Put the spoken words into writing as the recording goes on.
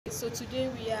So today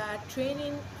we are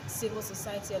training civil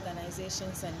society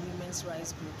organizations and women's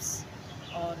rights groups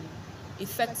on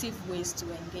effective ways to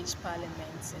engage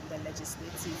Parliament in the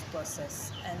legislative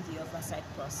process and the oversight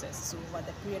process. So over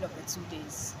the period of the 2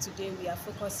 days, today we are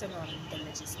focusing on the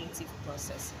legislative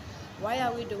process. Why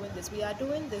are we doing this? We are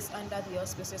doing this under the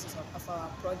auspices of our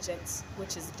project,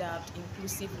 which is dubbed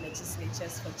Inclusive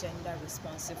Legislatures for Gender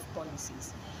Responsive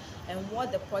Policies. And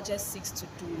what the project seeks to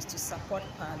do is to support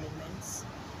parliaments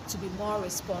to be more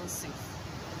responsive,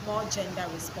 more gender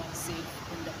responsive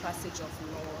in the passage of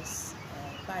laws,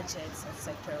 budgets,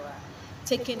 etc.,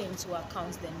 taking into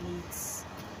account the needs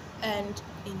and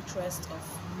interest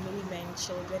of women,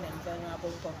 children, and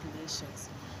vulnerable populations.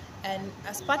 And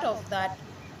as part of that,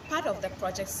 part of the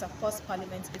project supports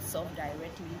Parliament itself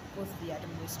directly, both the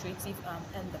administrative arm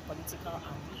and the political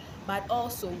arm. But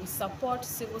also we support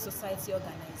civil society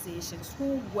organizations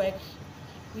who work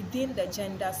within the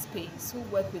gender space, who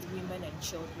work with women and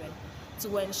children,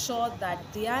 to ensure that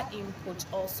their input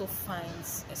also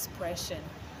finds expression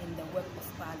in the work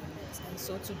of Parliament. And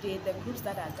so today, the groups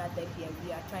that are gathered here,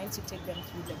 we are trying to take them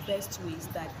through the best ways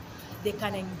that they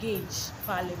can engage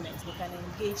Parliament, they can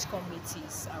engage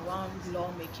committees around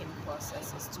lawmaking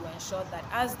processes to ensure that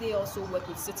as they also work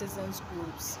with citizens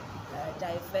groups,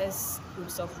 diverse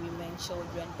groups of women,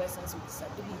 children, persons with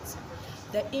disability,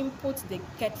 the input they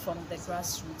get from the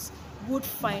grassroots would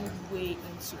find way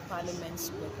into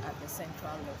Parliament's work at the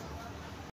central level.